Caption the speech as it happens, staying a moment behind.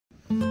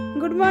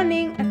Good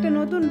morning, একটা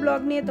নতুন blog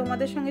নিয়ে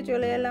তোমাদের সঙ্গে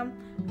চলে এলাম।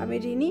 আমি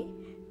রিনি।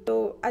 তো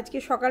আজকে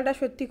সকালটা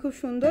সত্যি খুব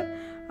সুন্দর,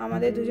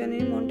 আমাদের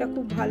দুজনের মনটা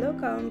খুব ভালো,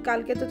 কারণ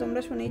কালকে তো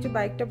তোমরা শুনেইছো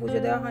বাইকটা পুজো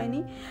দেওয়া হয়নি,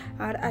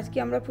 আর আজকে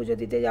আমরা পুজো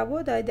দিতে যাব।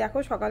 তাই দেখো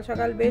সকাল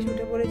সকাল বেশ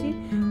উঠে পড়েছি,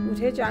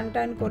 উঠে চান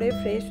টান করে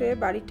ফ্রেশ হয়ে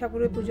বাড়ির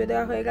ঠাকুরের পুজো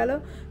দেওয়া হয়ে গেল।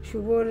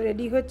 শুভ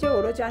রেডি হচ্ছে,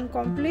 ওরও চান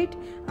কমপ্লিট।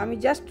 আমি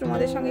জাস্ট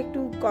তোমাদের সঙ্গে একটু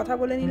কথা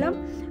বলে নিলাম,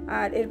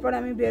 আর এরপর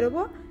আমি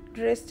বেরোবো।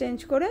 ড্রেস চেঞ্জ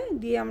করে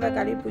দিয়ে আমরা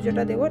গাড়ির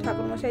পুজোটা দেবো।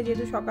 ঠাকুরমশাই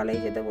যেহেতু সকালেই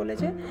যেতে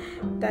বলেছে,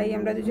 তাই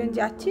আমরা দুজন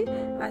যাচ্ছি।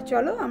 আর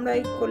চলো আমরা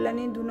এই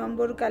কল্যাণী 2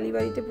 নম্বর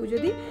কালীবাড়িতে পুজো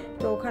দিই,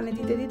 তো ওখানে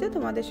দিতে দিতে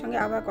তোমাদের সঙ্গে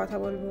আবার কথা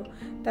বলবো।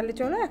 তাহলে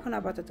চলো এখন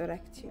আপাতত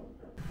রাখছি।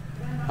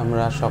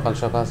 আমরা সকাল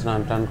সকাল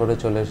স্নান টান করে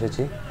চলে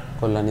এসেছি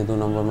কল্যাণী 2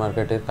 নম্বর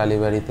মার্কেটের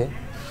কালীবাড়িতে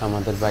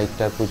আমাদের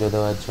বাইকটার পুজো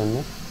দেওয়ার জন্য।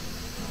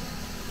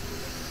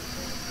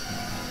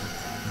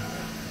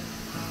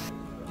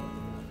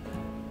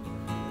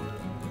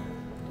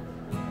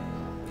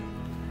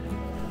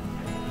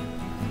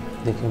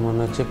 দেখে মনে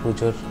হচ্ছে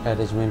পুজোর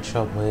অ্যারেঞ্জমেন্ট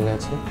সব হয়ে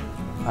গেছে,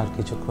 আর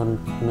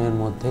কিছুক্ষণের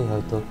মধ্যেই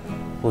হয়তো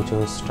পুজো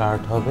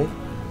স্টার্ট হবে।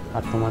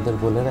 আর তোমাদের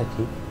বলে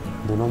রাখি,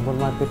 2 নম্বর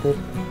মার্কেটের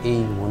এই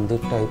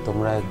মন্দিরটায়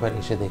তোমরা একবার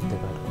এসে দেখতে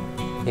পারো।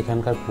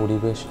 এখানকার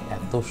পরিবেশ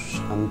এত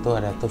শান্ত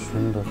আর এত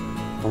সুন্দর,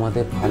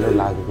 তোমাদের ভালো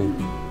লাগবেই।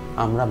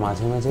 আমরা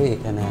মাঝে মাঝেই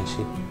এখানে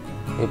আসি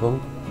এবং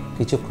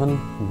কিছুক্ষণ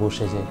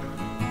বসে যাই।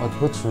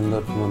 অদ্ভুত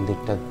সুন্দর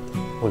মন্দিরটার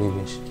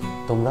পরিবেশ,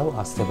 তোমরাও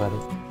আসতে পারো।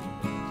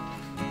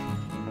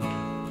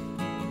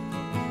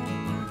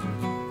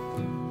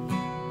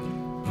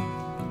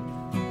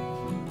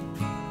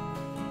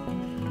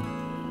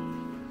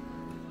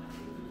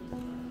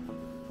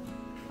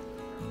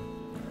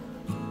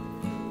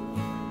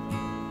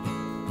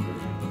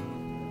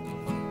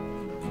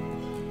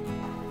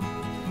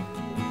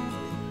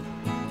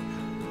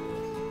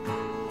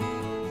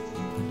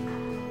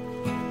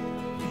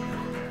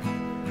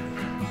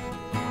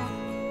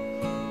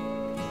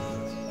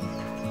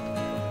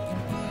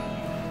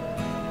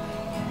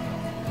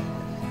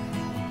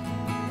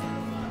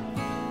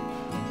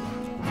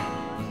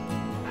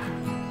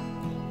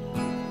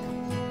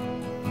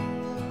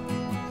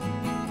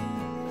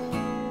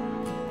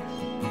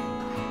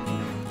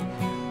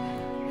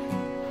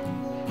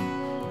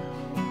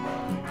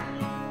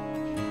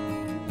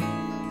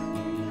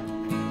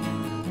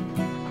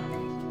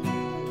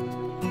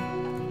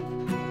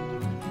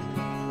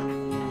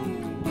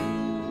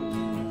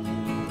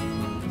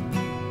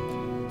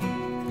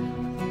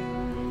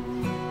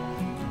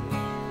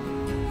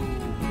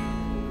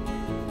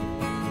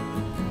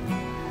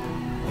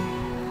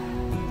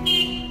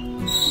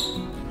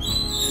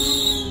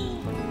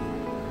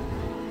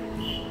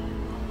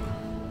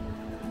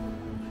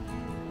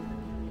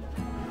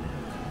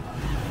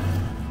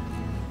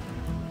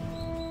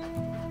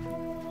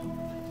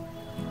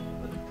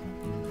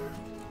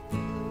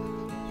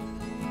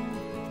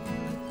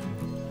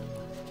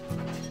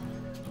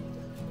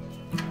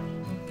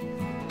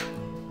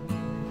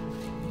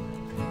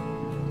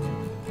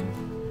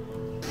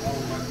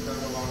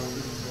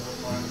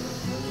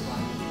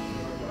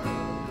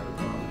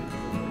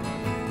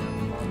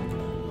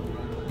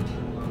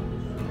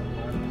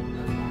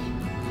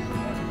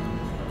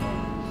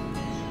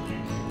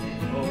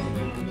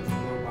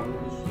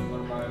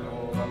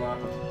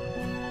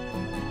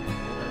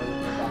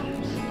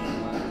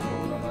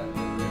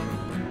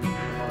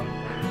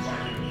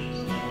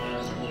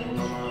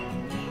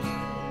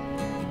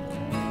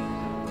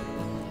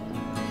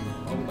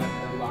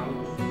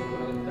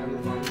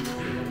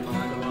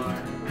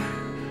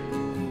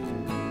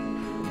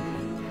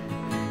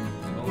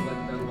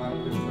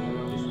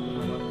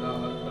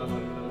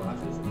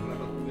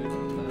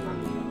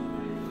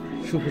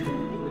 শুভ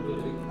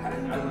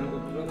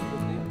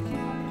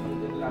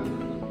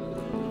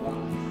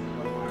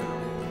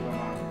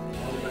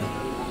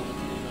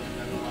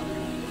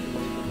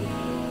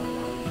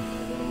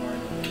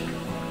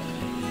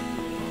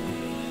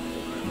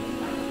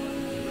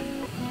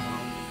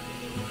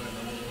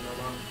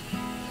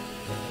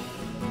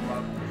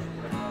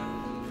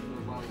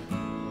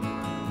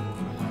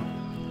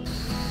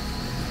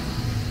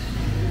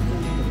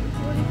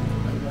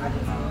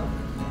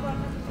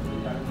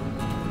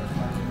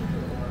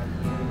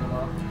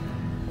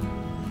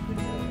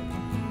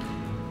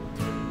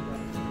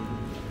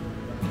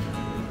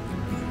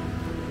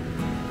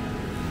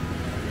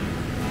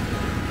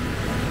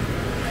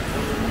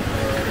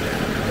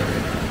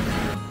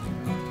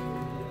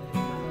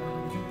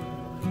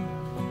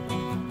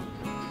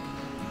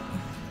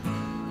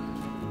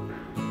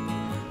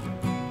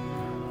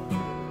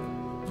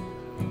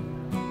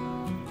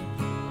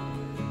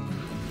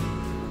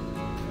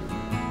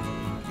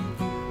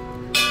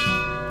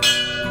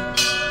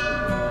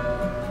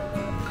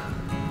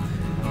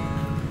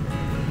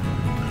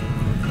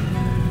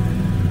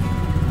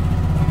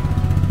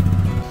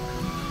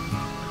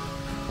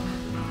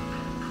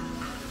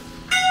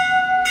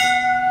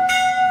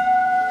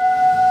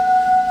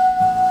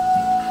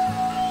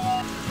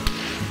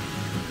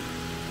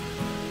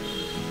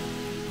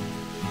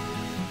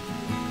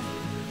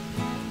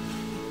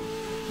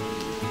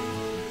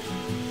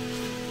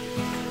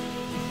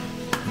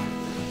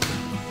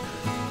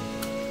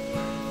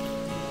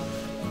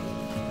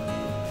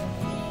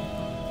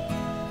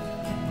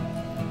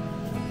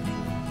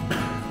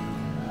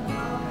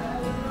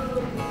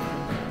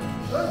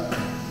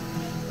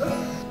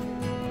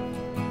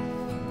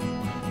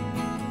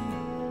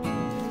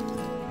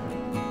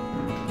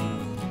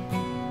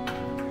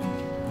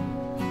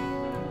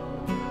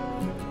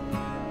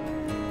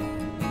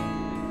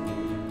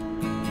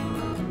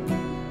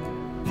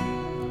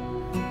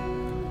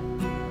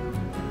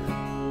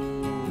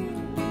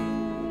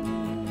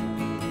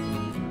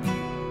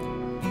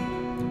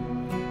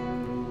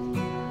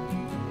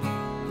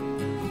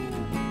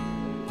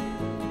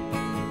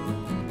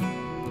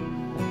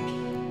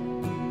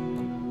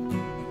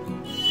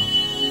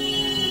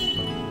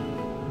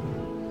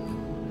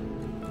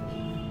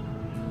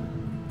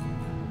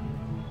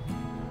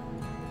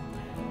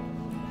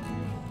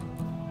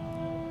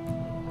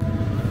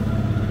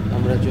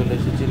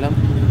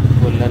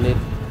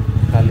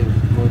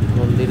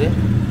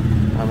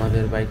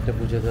আমাদের বাইকটা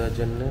পুজো দেওয়ার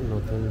জন্য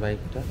নতুন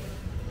বাইকটা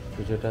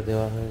পুজোটা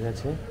দেওয়া হয়ে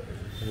গেছে।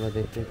 তোমরা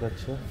দেখতেই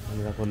পাচ্ছ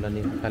আমরা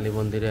কল্যাণী কালী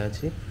মন্দিরে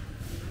আছি।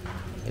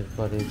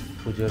 এরপরে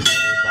পুজোর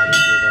বাড়ি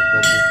গিয়ে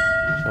বাদবাকি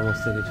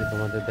সমস্ত কিছু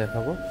তোমাদের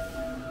দেখাবো।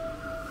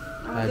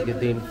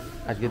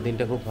 আজকের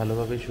দিনটা খুব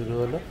ভালোভাবে শুরু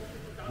হলো।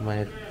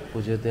 মায়ের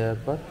পুজো দেওয়ার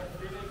পর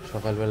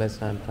সকালবেলায়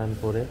স্নান টান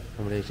করে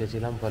আমরা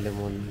এসেছিলাম, ফলে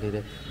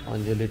মন্দিরে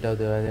অঞ্জলিটাও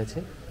দেওয়া গেছে।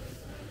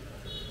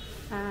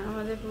 হ্যাঁ,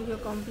 আমাদের পুজো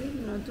কমপ্লিট।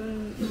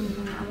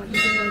 আমাদের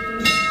যে নতুন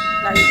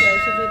গাড়িটা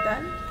এসেছে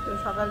তার, তো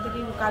সকাল থেকে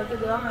কালকে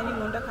দেওয়া হয়নি,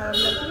 মনটা খারাপ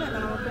লাগছিল,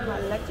 এখন আমার খুব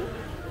ভালো লাগছে।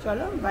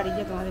 চলো বাড়ি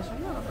গিয়ে তোমাদের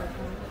সঙ্গে আবার কথা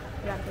হবে।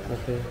 রাখলাম।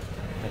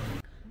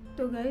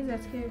 তো গাইজ,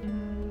 আজকে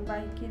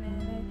বাইক কিনে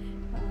এনে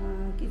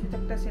কিছু তো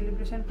একটা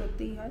সেলিব্রেশন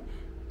করতেই হয়,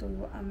 তো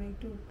আমি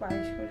একটু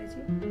পায়েস করেছি।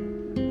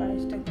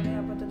 পায়েসটা কিনে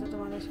আপাতত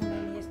তোমাদের সামনে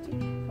নিয়ে এসেছি,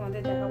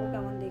 তোমাদের দেখাবো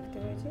কেমন দেখতে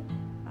হয়েছে।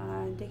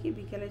 আর দেখি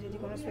বিকেলে যদি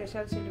কোনো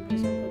স্পেশাল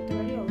সেলিব্রেশন করতে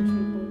পারি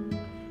অবশ্যই করবো।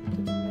 তো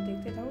তোমরা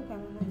দেখতে থাকো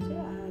কেমন হয়েছে।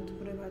 আর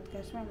দুপুরে ভাত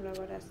খাওয়ার সময় আমরা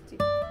আবার আসছি।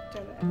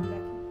 চলো এখন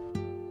রাখি।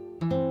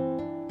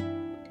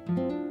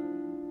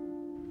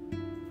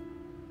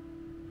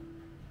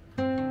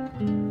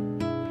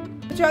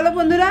 চলো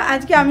বন্ধুরা,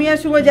 আজকে আমি আর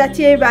শুভ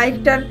যাচ্ছি এই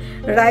বাইকটার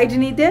রাইড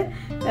নিতে।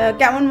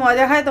 কেমন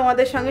মজা হয়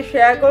তোমাদের সঙ্গে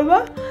শেয়ার করব।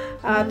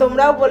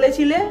 তোমরাও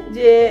বলেছিলে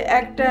যে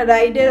একটা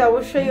রাইডের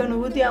অবশ্যই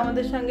অনুভূতি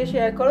আমাদের সঙ্গে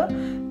শেয়ার করো,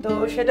 তো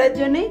সেটার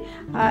জন্যই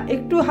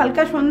একটু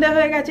হালকা সন্ধ্যা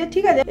হয়ে গেছে,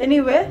 ঠিক আছে।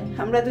 এনিওয়ে,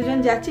 আমরা দুজন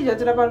যাচ্ছি,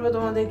 যতটা পারবো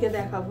তোমাদেরকে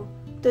দেখাবো।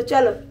 তো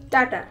চলো,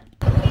 টাটা।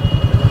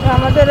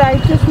 আমাদের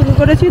রাইডটা শুরু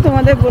করেছি,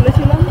 তোমাদের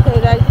বলেছিলাম, তো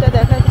রাইডটা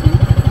দেখাচ্ছি।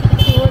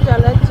 শুভ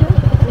চালাচ্ছে,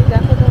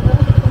 দেখো তোমরা,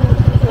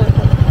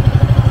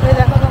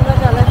 দেখো তোমরা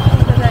চালাচ্ছি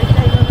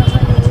রাইডটা। এইভাবে আমরা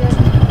নিয়ে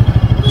যাচ্ছি।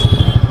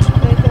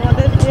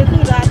 তোমাদের যেহেতু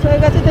রাত হয়ে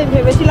গেছে তাই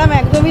ভেবেছিলাম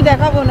একদমই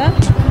দেখাবো না,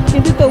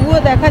 কিন্তু তবুও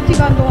দেখাচ্ছি,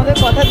 কারণ তোমাদের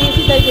কথা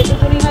দিয়েছি, তাই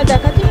যেটুকুনি হয়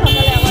দেখাচ্ছি।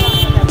 সকালে আবার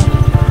আমরা দেখাবো।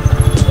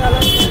 চলো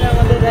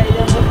আমাদের রাইড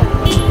আমরা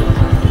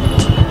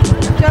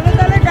চলো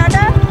তাহলে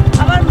টাটা।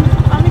 আবার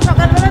আমি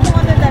সকালবেলা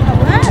তোমাদের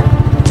দেখাবো। হ্যাঁ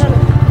চলো।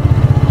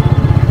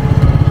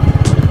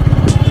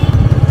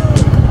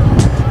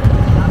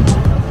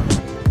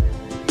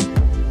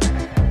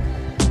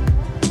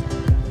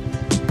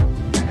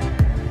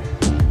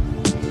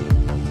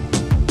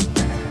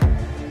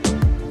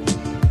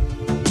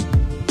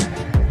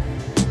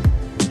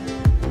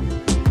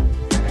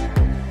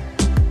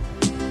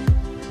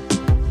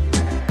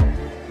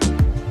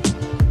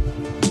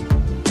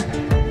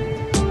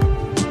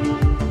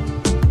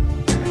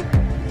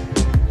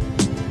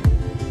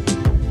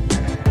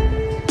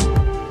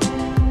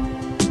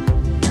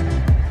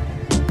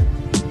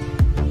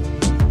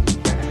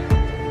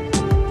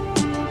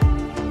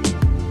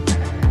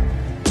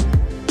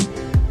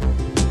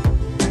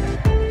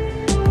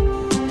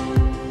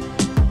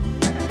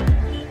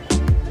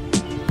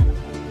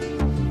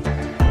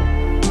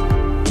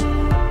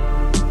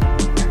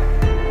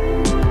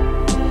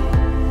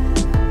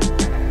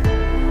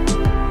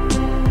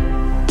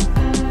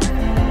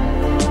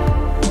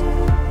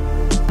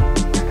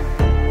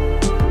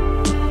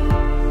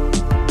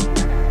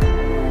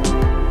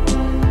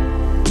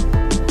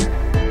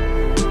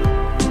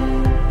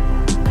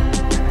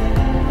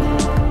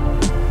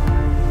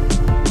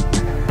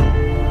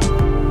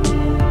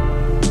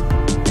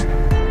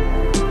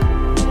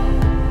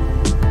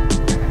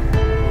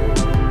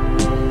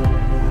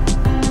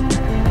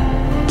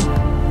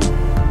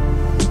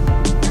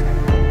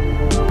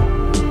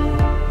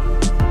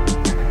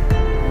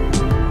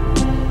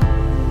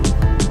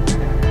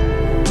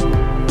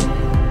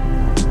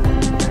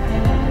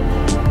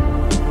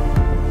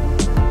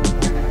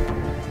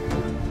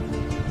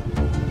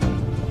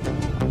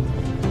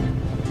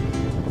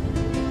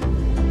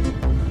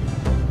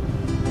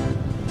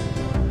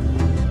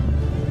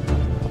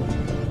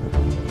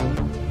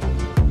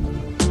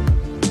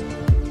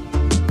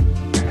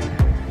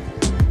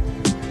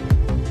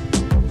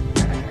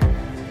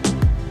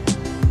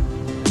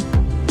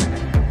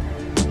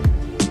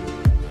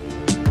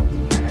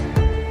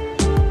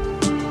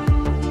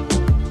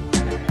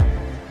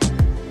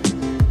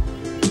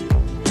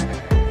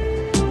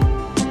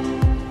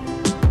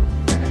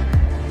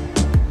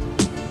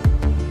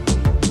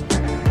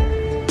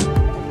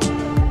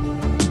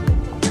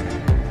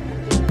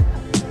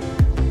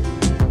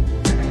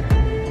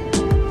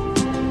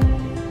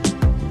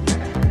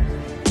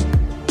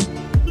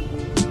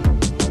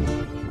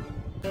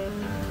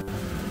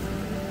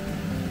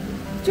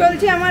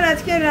 চলছে আমার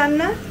আজকের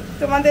রান্না,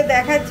 তোমাদের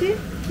দেখাচ্ছি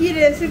কি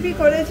রেসিপি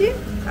করেছি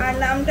আর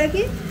নামটা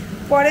কি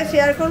পরে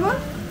শেয়ার করব।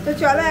 তো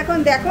চলো এখন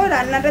দেখো,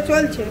 রান্নাটা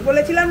চলছে।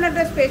 বলেছিলাম না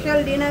একটা স্পেশাল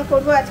ডিনার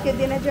করব আজকের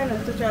দিনের জন্য,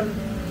 তো চলো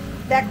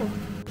দেখো।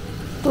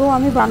 তো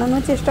আমি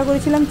বানানোর চেষ্টা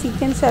করেছিলাম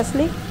চিকেন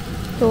শাসলিক,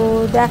 তো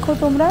দেখো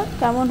তোমরা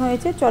কেমন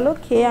হয়েছে। চলো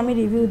খেয়ে আমি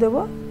রিভিউ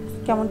দেবো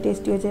কেমন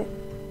টেস্টি হয়েছে।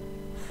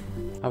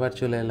 আবার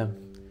চলে এলাম।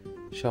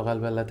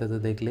 সকালবেলাতে তো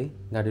দেখলেই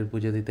গাড়ির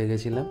পুজো দিতে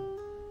গেছিলাম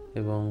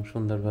এবং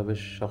সুন্দরভাবে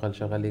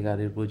সকালই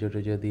গাড়ির পুজো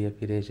টুজো দিয়ে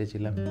ফিরে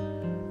এসেছিলাম।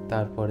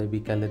 তারপরে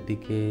বিকালের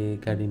দিকে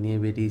গাড়ি নিয়ে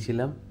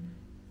বেরিয়েছিলাম,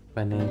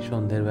 মানে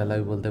সন্ধ্যের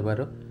বেলায় বলতে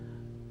পারো।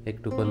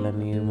 একটু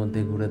কল্যাণীর মধ্যে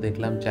ঘুরে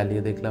দেখলাম,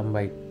 চালিয়ে দেখলাম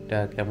বাইকটা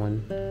কেমন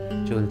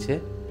চলছে,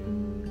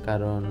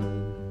 কারণ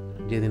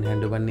যেদিন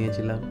হ্যান্ডওভার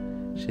নিয়েছিলাম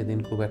সেদিন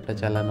খুব একটা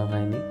চালানো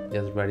হয়নি,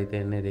 জাস্ট বাড়িতে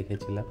এনে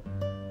রেখেছিলাম।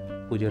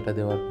 পুজোটা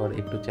দেওয়ার পর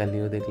একটু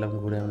চালিয়েও দেখলাম,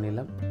 ঘুরেও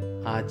নিলাম।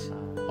 আজ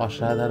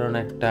অসাধারণ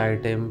একটা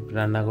আইটেম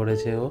রান্না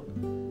করেছে ও,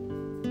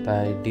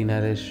 তাই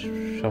ডিনারের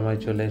সময়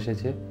চলে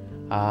এসেছে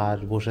আর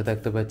বসে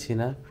থাকতে পারছি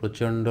না,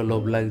 প্রচণ্ড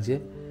লোভ লাগছে।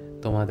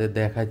 তোমাদের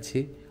দেখাচ্ছি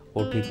ও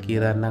ঠিক কী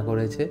রান্না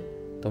করেছে,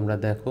 তোমরা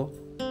দেখো,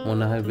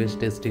 মনে হয় বেশ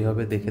টেস্টি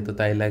হবে, দেখে তো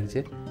তাই লাগছে।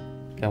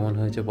 কেমন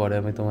হয়েছে পরে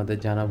আমি তোমাদের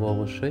জানাবো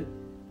অবশ্যই।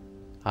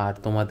 আর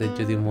তোমাদের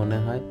যদি মনে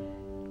হয়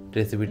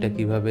রেসিপিটা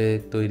কিভাবে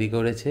তৈরি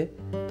করেছে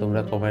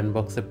তোমরা কমেন্ট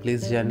বক্সে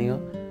প্লিজ জানিও।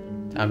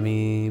 আমি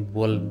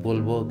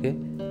বলবো ওকে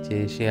যে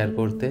শেয়ার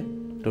করতে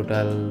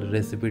টোটাল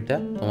রেসিপিটা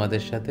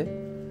তোমাদের সাথে।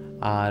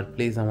 আর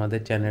প্লিজ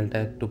আমাদের চ্যানেলটা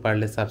একটু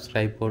পারলে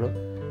সাবস্ক্রাইব করো,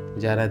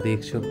 যারা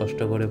দেখছো কষ্ট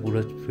করে পুরো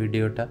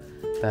ভিডিওটা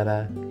তারা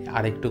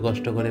আরেকটু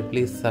কষ্ট করে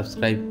প্লিজ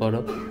সাবস্ক্রাইব করো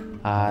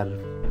আর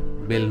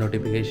বেল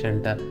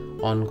নোটিফিকেশানটা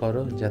অন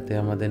করো, যাতে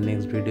আমাদের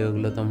নেক্সট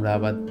ভিডিওগুলো তোমরা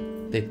আবার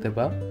দেখতে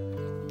পাও।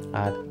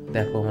 আর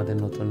দেখো আমাদের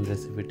নতুন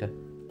রেসিপিটা।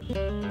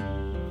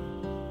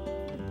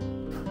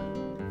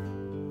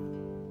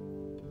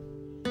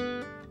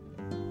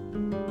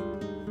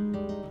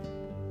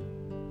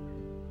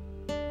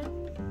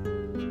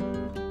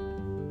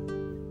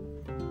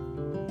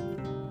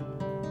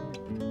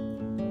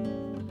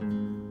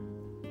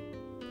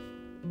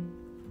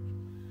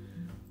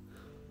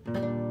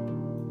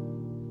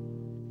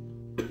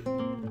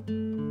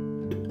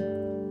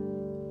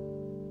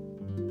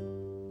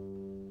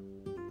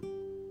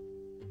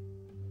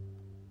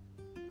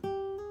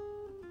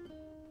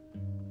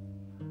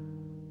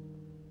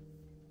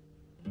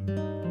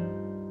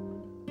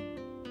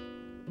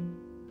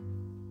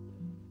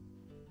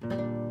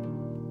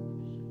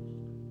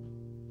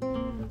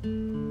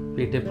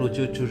 পেটে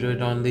প্রচুর চুষে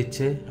টান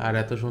দিচ্ছে, আর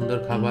এত সুন্দর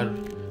খাবার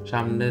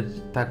সামনে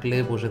থাকলে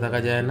বসে থাকা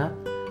যায় না,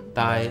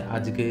 তাই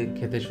আজকে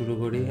খেতে শুরু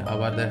করি।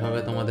 আবার দেখা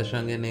হবে তোমাদের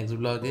সঙ্গে নেক্সট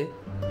ব্লগে।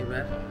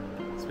 এবার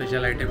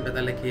স্পেশাল আইটেমটা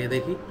তাহলে খেয়ে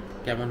দেখি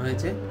কেমন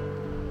হয়েছে।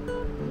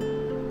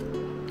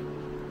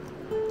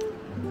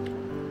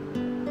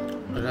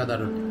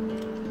 দারুণ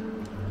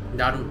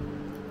দারুণ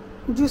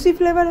জুসি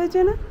ফ্লেভার হয়েছে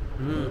না?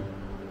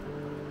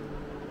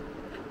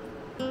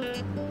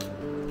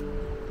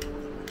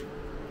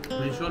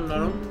 ভীষণ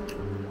নরম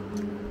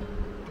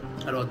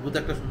আর অদ্ভুত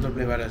একটা সুন্দর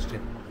ফ্লেভার আসছে।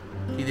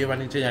 কী দিয়ে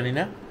বানিয়েছে জানি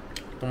না,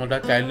 তোমরা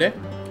চাইলে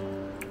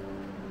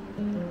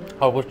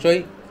অবশ্যই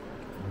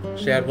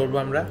শেয়ার করবো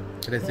আমরা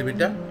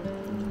রেসিপিটা।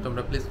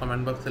 তোমরা প্লিজ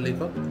কমেন্ট বক্সে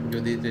লিখো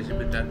যদি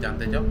রেসিপিটা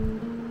জানতে চাও।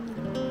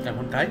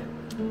 এখন খাই,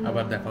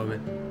 আবার দেখা হবে।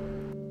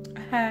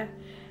 হ্যাঁ,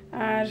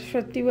 আর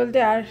সত্যি বলতে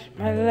আর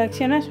ভালো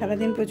লাগছে না,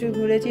 সারাদিন প্রচুর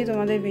ঘুরেছি,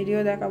 তোমাদের ভিডিও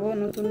দেখাবো,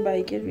 নতুন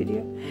বাইকের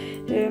ভিডিও,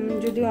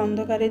 যদিও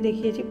অন্ধকারে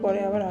দেখিয়েছি, পরে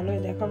আবার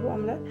আলোয় দেখাবো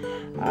আমরা।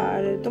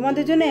 আর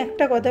তোমাদের জন্য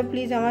একটা কথা,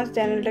 প্লিজ আমার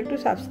চ্যানেলটা একটু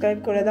সাবস্ক্রাইব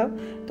করে দাও,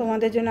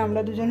 তোমাদের জন্য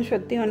আমরা দুজনে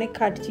সত্যি অনেক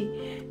খাটছি,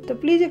 তো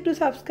প্লিজ একটু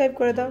সাবস্ক্রাইব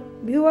করে দাও।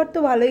 ভিউয়ার তো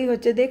ভালোই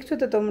হচ্ছে, দেখছো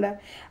তো তোমরা,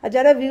 আর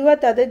যারা ভিউয়ার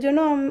তাদের জন্য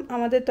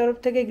আমাদের তরফ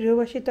থেকে,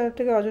 গৃহবাসীর তরফ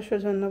থেকে অজস্র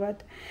ধন্যবাদ।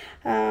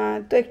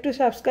 তো একটু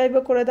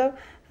সাবস্ক্রাইবও করে দাও,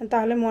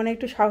 তাহলে মনে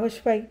একটু সাহস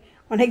পাই।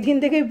 অনেক দিন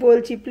থেকেই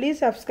বলছি, please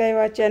subscribe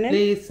our channel,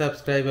 please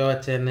subscribe our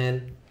channel.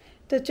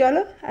 তো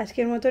চলো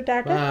আজকের মতো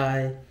টাটা,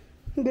 বাই,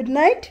 গুড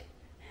নাইট।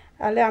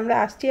 তাহলে আমরা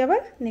আসছি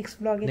আবার নেক্সট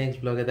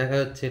ব্লগে দেখা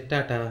হচ্ছে।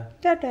 Tata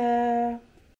tata.